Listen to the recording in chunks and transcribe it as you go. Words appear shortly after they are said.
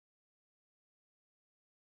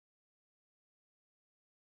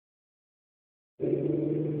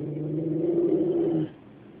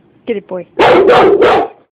Get it, boy.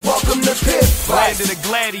 Welcome to Pit Fight. Landed a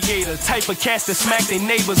gladiator, type of cast that smack their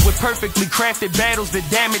neighbors with perfectly crafted battles that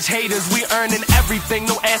damage haters. We earning everything,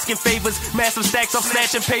 no asking favors. Massive stacks off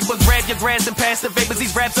snatching papers. Grab your grass and pass the vapors.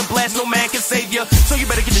 These raps are blast, no man can save you. So you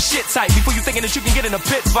better get your shit tight before you thinking that you can get in a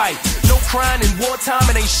pit fight. No crying in wartime,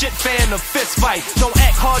 it ain't shit fair in a fist fight. Don't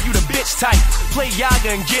act hard, you the bitch type. Play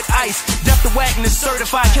Yaga and get ice. Death to whacking is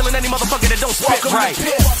certified, killing any motherfucker that don't spit right.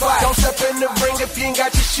 Pit Fight. Don't step in the ring if you ain't got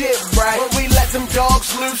your shit right. When we let them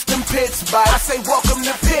dogs loose, them pits bite. I say welcome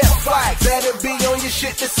to Pit Fight. Better be on your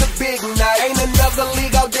shit, it's a big night. Ain't another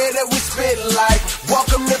league out there that we spit like.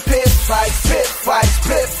 Welcome to Pit Fights, Pit Fights,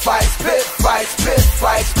 Pit Fights, Pit Fights, Pit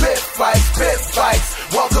Fights, Pit Fights, Pit Fights.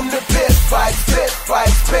 Welcome to Pit Fights, Pit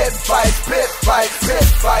Fights, Pit Fights, Pit Fights, Pit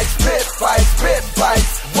Fights, Pit Fights, Pit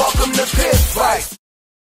Fights. Welcome to Pit Fights.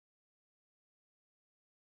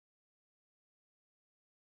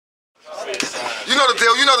 You know the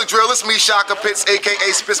deal, you know the drill. It's me, Shaka Pitts,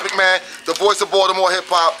 a.k.a. Spitz McMahon, the voice of Baltimore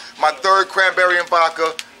hip-hop, my third cranberry and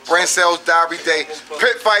vodka, brain cells, diary day,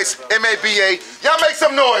 Pit Fights, MABA. Y'all make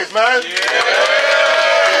some noise, man. Yeah.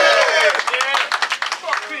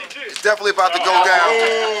 It's definitely about to go down.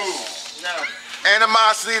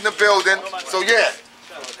 Animosity in the building, so yeah.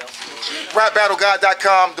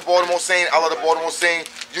 RapBattleGuy.com, the Baltimore scene. I love the Baltimore scene.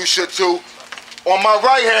 You should too. On my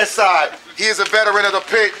right-hand side, he is a veteran of the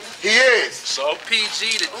pit. He is. So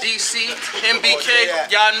PG to DC,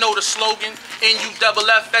 MBK, y'all know the slogan,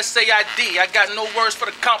 NUFFSAID. I got no words for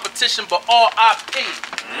the competition, but RIP.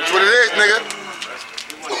 That's what it is, nigga.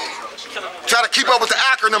 Try to keep up with the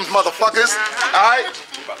acronyms, motherfuckers. Alright?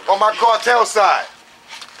 On my cartel side.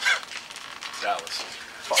 Dallas.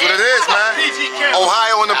 That's what it is, man.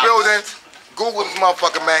 Ohio in the building. Google this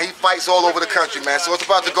motherfucker, man. He fights all over the country, man. So it's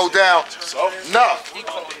about to go down. Nuff.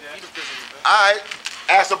 Alright.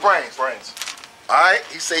 Ask the brains. Alright,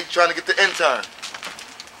 he say he's trying to get the intern.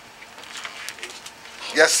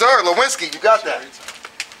 Yes, sir, Lewinsky, you got that.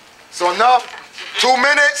 So enough. 2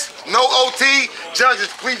 minutes, no OT. Judges,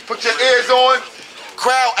 please put your ears on.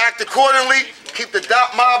 Crowd, act accordingly. Keep the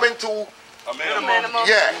dot mobbing to a minimum.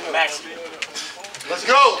 Yeah. Maximum. Let's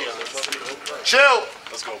go. Chill.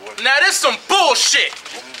 Let's go, boy. Now this some bullshit.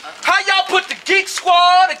 How y'all put the Geek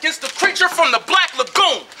Squad against the creature from the Black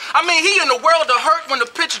Lagoon? I mean, he in the world of hurt when the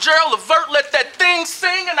pitch Gerald Levert let that thing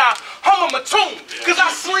sing and I hum him a tune. Cause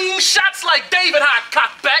I sling shots like David how I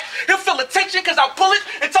cock back. He'll feel the tension cause I pull it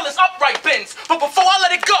until it's upright bends. But before I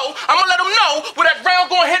let it go, I'ma let him know where that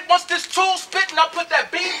round gonna hit once this tool spit and I put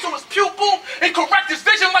that beam to his pupil and correct his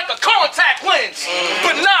vision like a contact lens.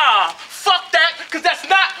 But nah, fuck that, cause that's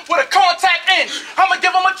not where the contact ends. I'ma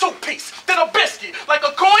give him a 2-piece, then a biscuit. Like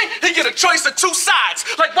a coin, he get a choice of 2 sides.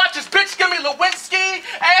 Like watch his bitch give me Lewinsky,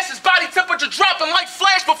 ass his body temperature dropping like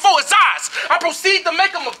flash before his eyes. I proceed to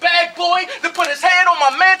make him a bag boy, then put his head on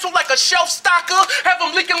my mantle like a shelf stocker, have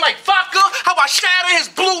him leaking like vodka, how I shatter his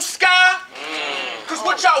blue sky. Cause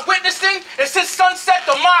what y'all witnessing is his sunset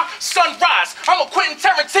to my sunrise. I'm a Quentin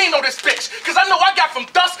Tarantino this bitch, cause I know I got from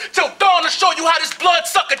dusk till dawn to show you how this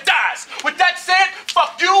bloodsucker dies. With that said,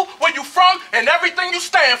 fuck you, where you from, and everything you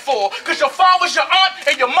stand for. Cause your father's your aunt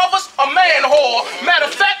and your mother's a man whore. Matter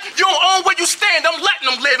of fact, you don't own where you stand, I'm letting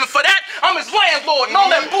them live. And for that, I'm his landlord. And all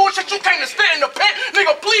that bullshit you came to spit in the pit,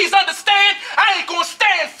 nigga, please understand, I ain't gonna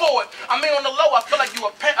stand for it. I mean, on the low, I feel like you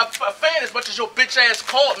a fan as much as your bitch ass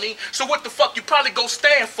called me. So what the fuck, you probably go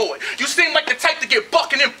stand for it. You seem like the type to get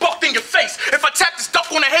bucked and then bucked in your face. If I tap this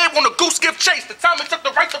duck on the head, when the goose give chase. The time it took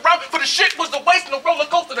to race around for the shit was the waste, and the roller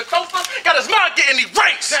coaster, the coaster got his mind getting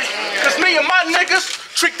erased. Cause me and my niggas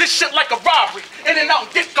treat this shit like a robbery. In and out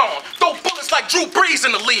and get gone. Throw bullets like Drew Brees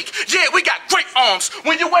in the league. Yeah, we got great arms.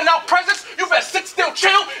 When you in our presence, you better sit still,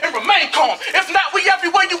 chill, and remain calm. If not, we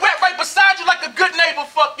everywhere you at, right beside you like a good neighbor.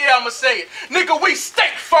 Fuck yeah, I'ma say it. Nigga, we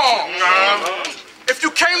State Farm. If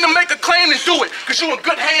you came to make a claim, then do it, cause you in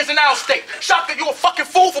good hands in our state. Shaka, you a fucking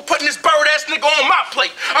fool for putting this bird-ass nigga on my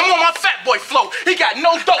plate. I'm on my fat boy flow. He got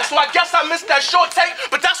no dough, so I guess I missed that short tape,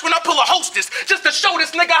 but that's when I pull a hostess, just to show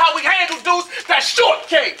this nigga how we handle dudes that short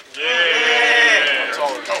cake. Yeah.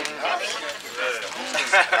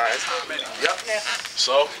 Yep.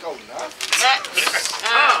 So?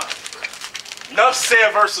 Nuff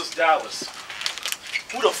said versus Dallas.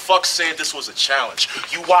 Who the fuck said this was a challenge?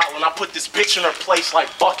 You wild and I put this bitch in her place like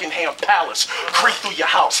Buckingham Palace. Creep through your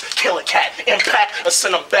house, kill a cat, impact, or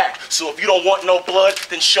send them back. So if you don't want no blood,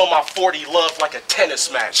 then show my 40 love like a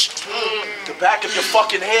tennis match. The back of your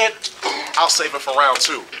fucking head, I'll save it for round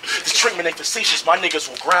 2. This treatment ain't facetious, my niggas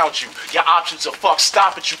will ground you. Your options are fuck,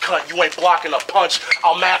 stop it, you cunt. You ain't blocking a punch.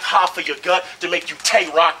 I'll math half of your gut to make you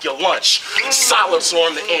rock your lunch. Silence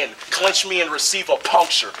on the end, clench me and receive a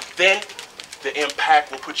puncture. Then, the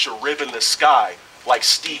impact will put your rib in the sky like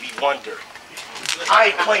Stevie Wonder. I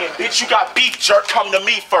ain't playing, bitch. You got beef, jerk. Come to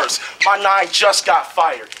me first. My 9 just got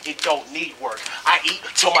fired. It don't need work. I eat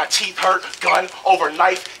till my teeth hurt. Gun over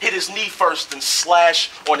knife. Hit his knee first, then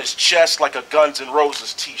slash on his chest like a Guns N'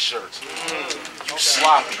 Roses t-shirt. You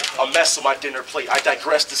sloppy. A mess on my dinner plate. I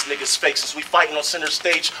digress this nigga's fake. Since we fighting on center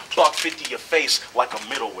stage, $150 your face like a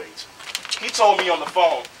middleweight. He told me on the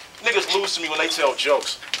phone, niggas lose to me when they tell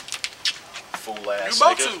jokes. Fool ass You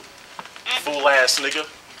about nigga. to. Fool ass nigga.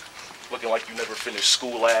 Looking like you never finished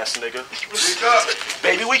school ass nigga.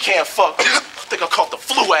 Baby, we can't fuck. I think I caught the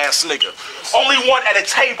flu ass nigga. Only one at a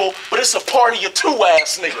table, but it's a party of 2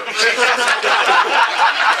 ass nigga.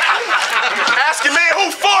 Asking man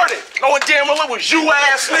who farted, knowing damn well it was you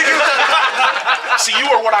ass nigga. See, you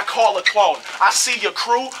are what I call a clone. I see your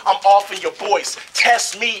crew, I'm off in your boys.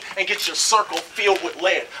 Test me and get your circle filled with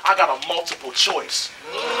lead. I got a multiple choice.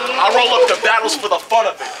 I roll up the battles for the fun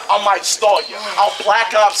of it. I might stall you. I'll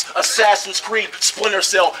Black Ops, Assassin's Creed, Splinter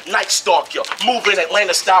Cell, Night Stalk you. Move in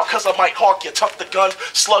Atlanta style, cause I might hawk you. Tuck the gun,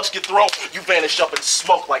 slugs get thrown, you vanish up in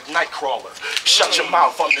smoke like Nightcrawler. Shut your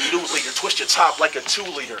mouth, I'm the new leader. Twist your top like a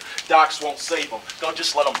 2-liter. Docs won't save them. Don't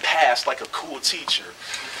just let them pass like a cool teacher.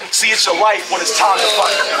 See, it's your life when it's time to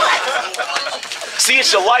fight. See,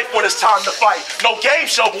 it's your life when it's time to fight. No game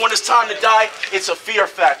show, but when it's time to die, it's a fear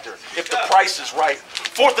factor. If the price is right.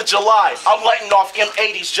 4th of July, I'm letting off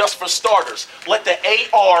M80s just for starters. Let the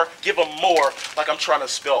AR give them more, like I'm trying to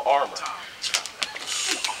spell armor.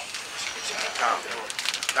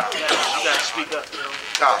 You gotta speak up, yo.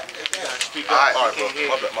 You gotta speak up. All right, bro.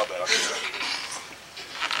 My bad.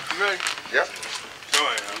 You ready? Yep. Go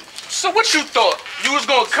ahead. So what you thought? You was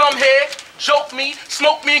gonna come here, joke me,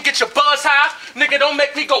 smoke me, and get your buzz high? Nigga, don't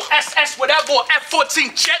make me go SS whatever or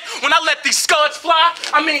F-14 jet when I let these scuds fly.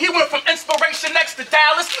 I mean, he went from Inspiration X to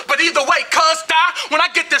Dallas, but either way, cuz die. When I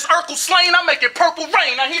get this Urkel slain, I make it purple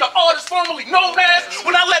rain. Now he the artist formerly known as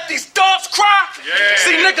when I let these doves cry. Yeah.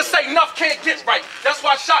 See, niggas say Nuff can't get right. That's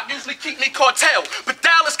why Shock usually keep me cartel. But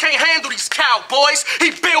Dallas can't handle these cowboys.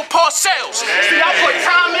 He Bill Parcells. Yeah. See, I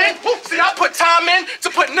put time in to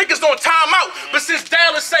put niggas on timeout. But since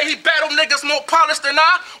Dallas say he battle niggas more polished than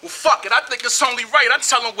I, well, fuck it. I think it's only right. I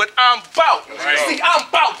tell him what I'm about. Right. See, I'm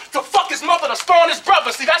about to fuck his mother to spawn his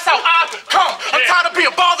brother. See, that's how I come. I'm tired of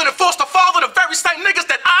being bothered and forced to father the very same niggas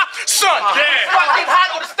that I son. If I get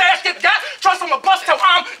hot or the stash get got, trust I'm a bust till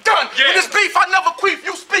I'm done. With this beef, I never queef.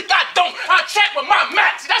 You speak, I don't. I chat with my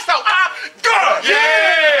max. That's how I gun.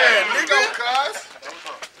 Nigga, cuz.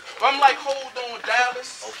 I'm like, hold on,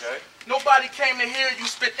 Dallas. Okay. Nobody came to hear you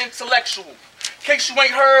spit intellectual. In case you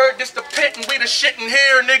ain't heard, this the pit and we the shit in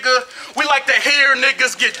here, nigga. We like to hear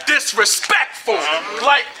niggas get disrespectful.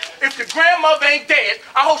 Like, if your grandmother ain't dead,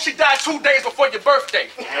 I hope she died 2 days before your birthday.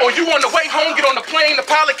 Or you on the way home, get on the plane, the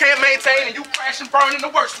pilot can't maintain, and you crash and burn in the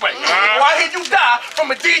worst way. Or I hear you die from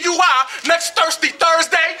a DUI next Thursday.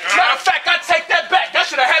 Matter of fact, I take that back. That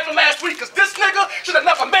should have happened last week, because this nigga should have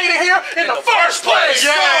never made it here in the first place.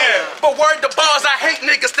 But word to bars, I hate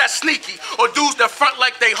niggas that sneaky, or dudes that front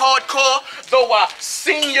like they hardcore. Though I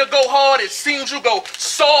seen you go hard, it seems you go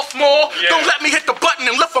sophomore. Don't let me hit the button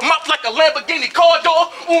and lift them up like a Lamborghini car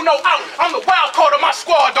door. Uno out, I'm the wild card of my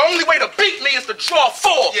squad. The only way to beat me is to draw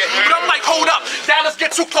 4. But I'm like, hold up, Dallas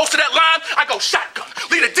get too close to that line, I go shotgun,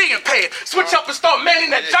 lead a D in pad, switch up and start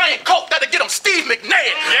manning that giant coat that'll get him Steve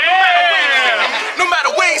McNair. No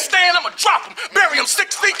matter where he stand, I'ma drop him, bury him 6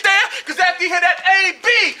 feet there, cause after he hit that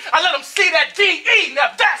AB, I let him see that DE.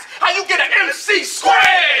 Now that's how you get an MC square.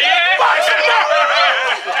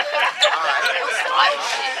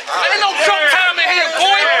 Ain't no joke time in here,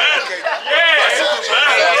 boy.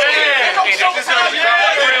 Ain't no joke time in here.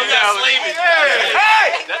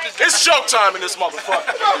 Hey, it's joke time in this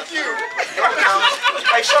motherfucker. Fuck you.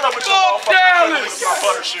 Hey, shut up with your motherfucking my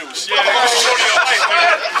butter shoes.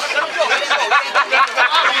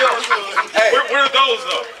 Hey, where are those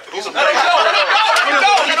though? Let him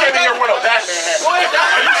go. You came in here with a Batman hat. Go ahead,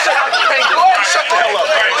 shut the hell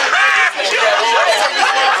up.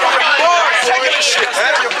 Taking this shit.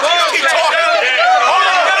 Keep talking. Hold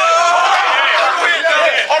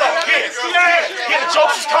on. Yeah, the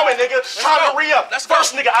jokes is coming. going, nigga. Time to re-up.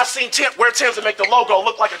 First, nigga, I seen Tim wear Timbs and make the logo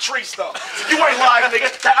look like a tree stump. You ain't lying,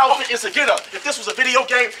 nigga. That outfit is a get-up. If this was a video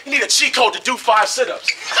game, you need a cheat code to do 5 sit-ups.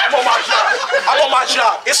 I'm on my job. I'm on my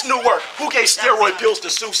job. It's new work. Who gave steroid pills to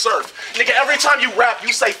Sue Surf? Nigga, every time you rap,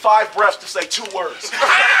 you say 5 breaths to say 2 words.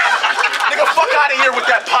 Nigga, fuck out of here with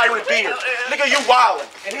that pirate beard. Nigga, you wildin'.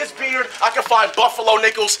 In his beard, I can find Buffalo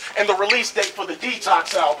Nickels and the release date for the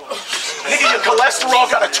Detox album. Nigga, your cholesterol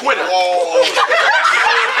got a Twitter.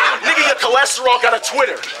 Nigga, your cholesterol got a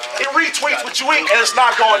Twitter. It retweets what you eat and it's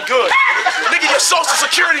not going good. Nigga, your social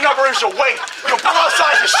security number is your weight. Your blood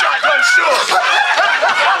size is shotgun shoes.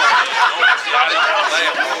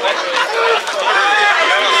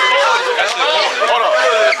 Hold on.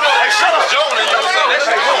 Hey, shut up.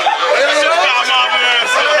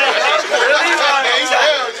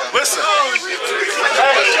 Listen.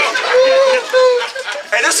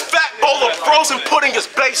 Hey, this fat bowl of frozen pudding is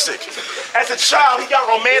basic. As a child, he got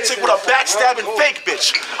romantic with a backstabbing fake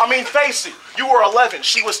bitch. I mean, face it. You were 11,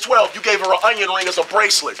 she was 12, you gave her an onion ring as a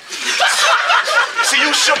bracelet. See,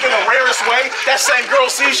 you shook in the rarest way. That same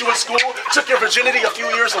girl sees you in school, took your virginity a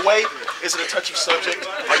few years away. Is it a touchy subject?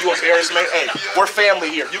 Are you embarrassed, man? Hey, we're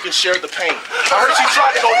family here. You can share the pain. I heard she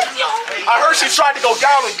tried to go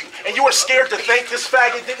down on you, and you were scared to think this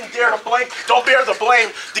faggot didn't dare to blink. Don't bear the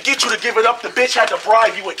blame. To get you to give it up, the bitch had to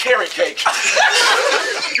bribe you with carrot cake.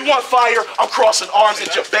 You want fire? I'm crossing arms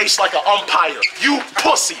at your base like an umpire. You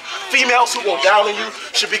pussy. Females who go down on you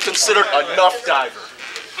should be considered a Nuff diver.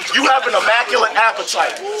 You have an immaculate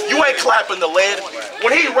appetite. You ain't clapping the lid.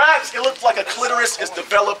 When he raps, it looks like a clitoris is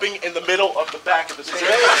developing in the middle of the back of his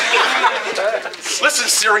head. Listen,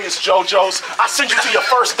 serious JoJo's. I send you to your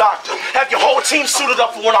first doctor. Have your whole team suited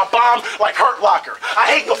up for when I bomb like Hurt Locker. I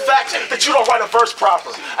hate the fact that you don't write a verse proper.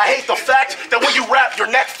 I hate the fact that when you rap, your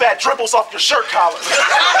neck fat dribbles off your shirt collar.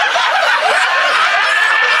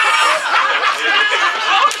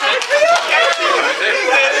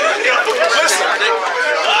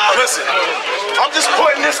 Listen, I'm just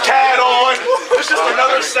putting this cat on. It's just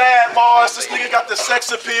another sad boss. This nigga got the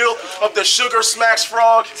sex appeal of the Sugar Smacks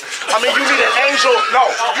frog. I mean, you need an angel. No,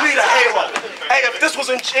 you need a halo. Hey, if it was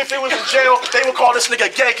in jail, they would call this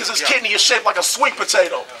nigga gay because his kidney is shaped like a sweet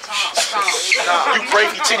potato. You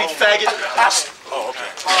gravy titty faggot. Oh, okay.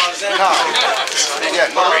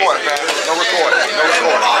 Yeah, no recording, man. No recording. No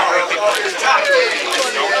recording.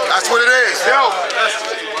 That's what it is, yo.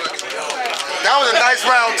 That was a nice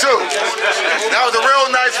round, too. That was a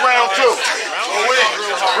real nice round, too.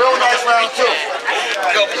 Real nice round, too.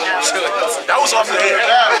 That was off the air.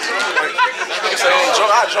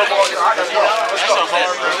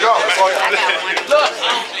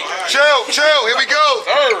 Chill, here we go.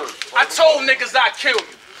 I told niggas I'd kill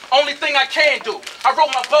you. Only thing I can do. I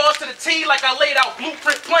wrote my bars to the T like I laid out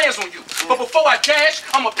blueprint plans on you. But before I dash,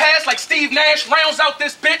 I'ma pass like Steve Nash, rounds out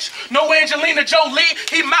this bitch. No Angelina Jolie,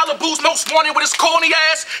 he Malibu's most wanted with his corny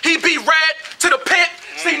ass. He be rad to the pit.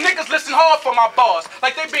 See, niggas listen hard for my bars,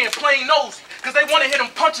 like they being plain nosy. Cause they wanna hit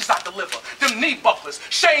them punches I deliver, them knee bucklers.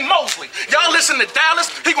 Shane Mosley, y'all listen to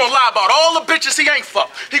Dallas, he gonna lie about all the bitches he ain't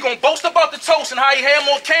fucked. He gonna boast about the toast and how he had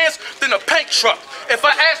more cans than a paint truck. If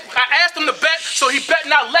I asked him to bet, so he bet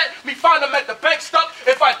not let me find him at the bank stuck.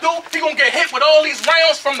 If I do, he gonna get hit with all these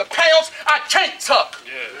rounds from the pounds I can't tuck.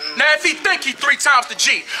 Now if he think he 3 times the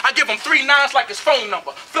G, I give him 3 9s like his phone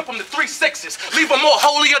number, flip him to 3 6s, leave him more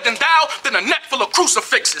holier than thou than a neck full of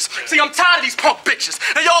crucifixes. See, I'm tired of these punk bitches.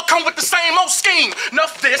 They all come with the same old scheme.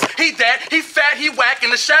 Nuff this, he that, he fat, he whack, in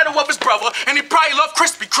the shadow of his brother, and he probably love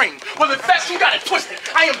Krispy Kreme. Well, in fact, you got it twisted.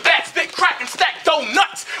 I am that spit, crack, and stack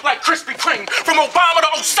donuts like Krispy Kreme. From Obama to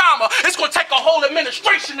Osama, it's gonna take a whole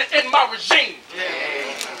administration to end my regime.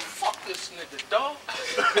 Fuck this nigga, dog.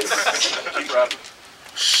 Keep rapping.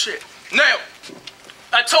 Shit. Now,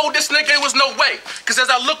 I told this nigga it was no way, because as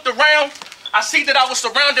I looked around, I see that I was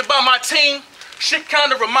surrounded by my team. Shit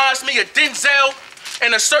kinda reminds me of Denzel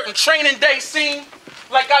in a certain training day scene.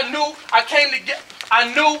 Like I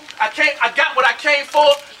got what I came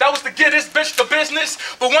for. That was to get this bitch to business.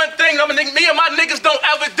 But one thing me and my niggas don't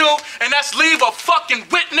ever do, and that's leave a fucking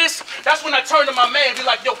witness. That's when I turn to my man and be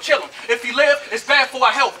like, yo, kill him. If he live, it's bad for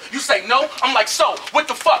our health. You say no, I'm like, so, what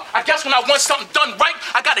the fuck? I guess when I want something done right,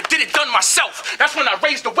 I gotta get it done myself. That's when I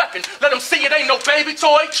raise the weapon. Let him see it ain't no baby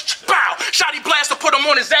toy. Bow. Shotty blaster put him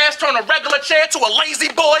on his ass, turn a regular chair to a lazy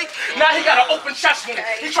boy. Now he got an open chest wound.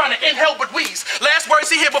 He trying to inhale but wheeze. Last words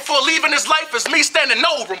he hear before leaving his life is me standing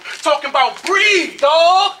over him, talking about breathe,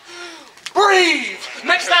 dog. Breathe.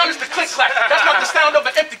 Next sound is the click clack. That's not the sound of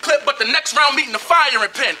an empty clip, but the next round meeting the firing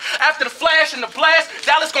pin. After the flash and the blast,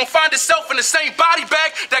 Dallas gonna find itself in the same body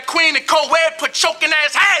bag that Queen and Co-Ed put choking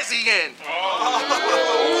ass Hazzy in.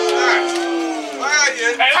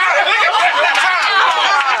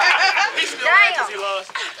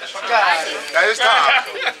 That is time.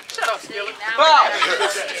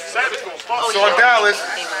 So in Dallas.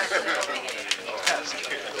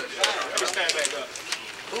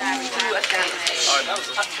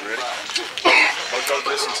 No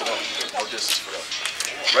distance to them. No distance for them.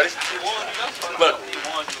 Ready? Look,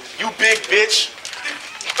 you big bitch.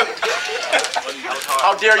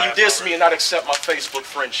 How dare you diss me and not accept my Facebook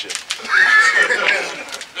friendship?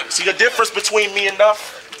 See the difference between me and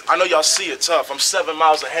Nuff? I know y'all see it tough. I'm 7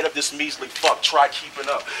 miles ahead of this measly fuck. Try keeping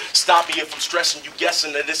up. Stop me if I'm stressing you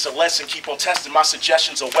guessing that it's a lesson. Keep on testing my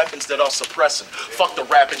suggestions of weapons that are suppressing. Fuck the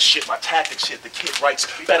rapping shit, my tactics hit. The kid writes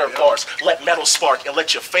better bars. Let metal spark and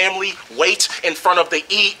let your family wait in front of the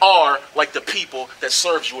ER like the people that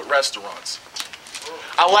serves you at restaurants.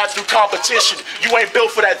 I laugh through competition. You ain't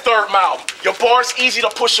built for that third mile. Your bar's easy to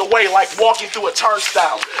push away like walking through a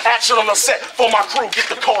turnstile. Action on the set for my crew. Get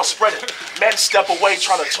the call spreading. Men step away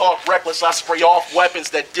trying to talk reckless. I spray off weapons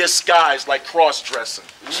that disguise like cross-dressing.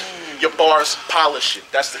 Your bars polish it.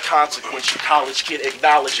 That's the consequence, you college kid.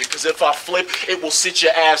 Acknowledge it. Cause if I flip, it will sit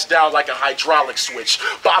your ass down like a hydraulic switch.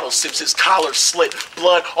 Bottle sips, his collar slit.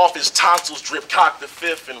 Blood off his tonsils drip. Cock the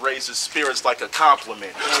fifth and raise his spirits like a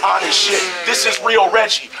compliment. Honest shit. This is real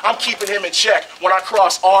Reggie. I'm keeping him in check. When I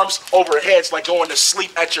cross arms over heads like going to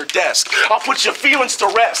sleep at your desk. I'll put your feelings to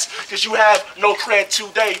rest. Cause you have no cred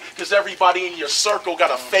today. Cause everybody in your circle got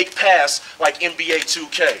a fake pass like NBA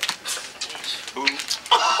 2K.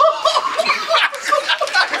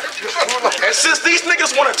 And since these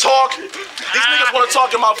niggas want to talk,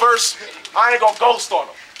 in my verse, I ain't gonna ghost on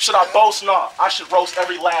them. Should I boast? Nah. I should roast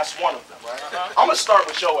every last one of them. I'm gonna start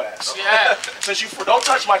with your ass. Yeah. Since you don't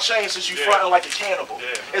touch my chain since you frontin' like a cannibal.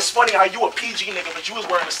 It's funny how you a PG nigga, but you was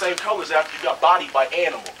wearing the same colors after you got bodied by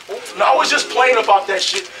Animal. No, I was just playing about that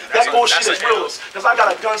shit. That bullshit is realist. Cause I got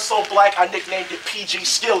a gun so black I nicknamed it PG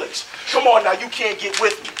Skillets. Come on now, you can't get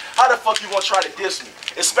with me. How the fuck you gonna try to diss me?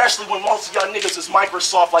 Especially when most of y'all niggas is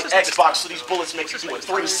Microsoft like Xbox, so these bullets make you do a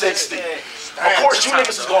 360. Of course, you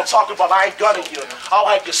niggas is gonna talk about I ain't gunning you. I'll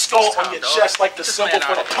have your skull on your chest like the symbol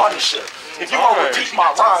for the Punisher. If you gonna repeat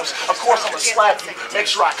my rhymes, of course I'm gonna slap you. Make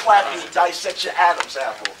sure I clap you and dissect your Adam's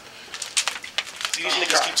apple. See, these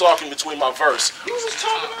niggas keep talking between my verse. You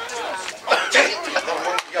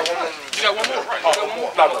got one more, right?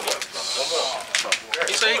 No.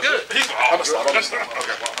 He said he good. I'm gonna stop.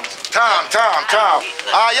 Time.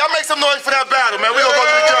 Y'all make some noise for that battle, man. We gonna go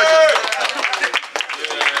to the judges.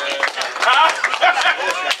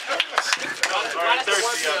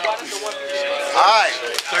 All right.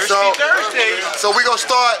 So we gonna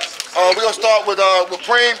start. We gonna start with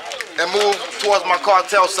Preem and move towards my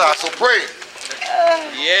cartel side. So Preem.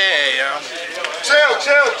 Yeah. Chill.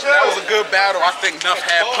 That was a good battle. I think Nuff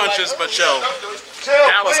had punches, but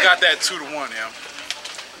Dallas got that 2-1, yeah.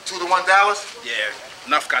 2-1 Dallas? Yeah.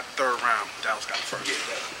 Nuff got the third round. Dallas got the first.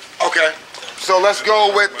 Okay. So let's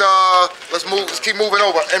go with let's keep moving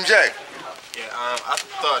over. MJ. Yeah, I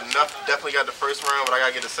thought Nuff definitely got the first round, but I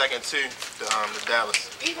gotta get the second too to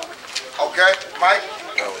Dallas. Okay, Mike.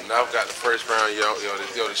 Yo, Nuff got the first round, yo.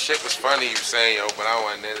 The shit was funny you saying, yo, but I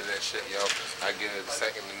wasn't into that shit, yo. I give it the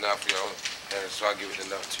second to Nuff, yo, and so I give it to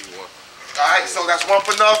Nuff 2-1. All right, so that's 1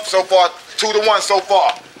 for Nuff so far, 2-1 so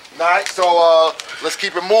far. All right, so let's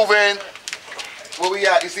keep it moving. Where we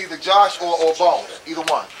at? It's either Josh or Bones, either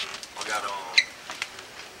one. I got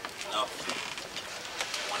Nuff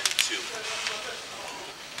 1 and 2.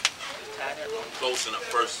 Close in the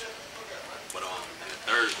first, but in the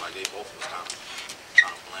third, like they both was kind of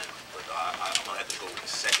bland. But I'm gonna have to go with the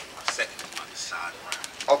second. My second is my deciding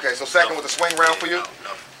round. Okay, so second with the swing round for you.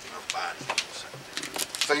 Nuff body.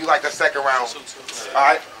 So you like that second round? All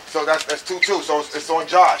right, so that's 2-2. So it's on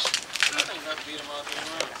Josh. I think Nuff beat him all 3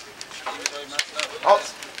 rounds.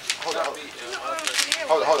 Hold on.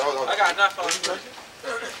 I got Nuff on the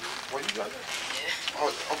What you got? Oh,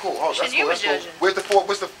 cool. Oh, that's cool. That's cool. Where's the 4?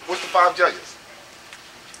 What's the 5 judges?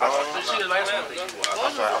 My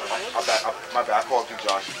bad. I called you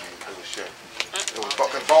Josh. It was shit. It was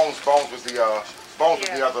fucking Bones. Bones was the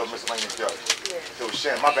other miscellaneous judge. It was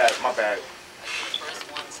Shin. My bad. First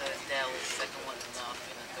one to Dallas, second one to Nuff,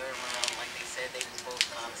 in the third round, like they said, they was both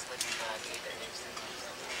kind of slipping, but I gave that instant.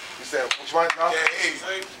 You said which one? No.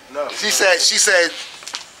 No. She said.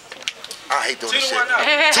 I hate doing this shit.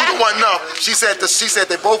 2-1 Nuff. She said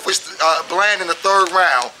they both was bland in the third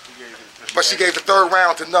round. but she gave the third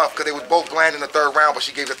round to Nuff because they was both bland in the third round, but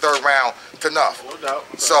she gave the third round to Nuff. No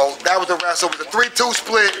doubt. So that was the round. So it was a 3-2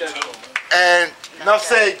 split, and Nuff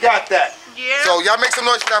said got that. Yeah. So y'all make some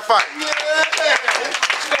noise for that fight.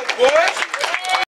 Boys.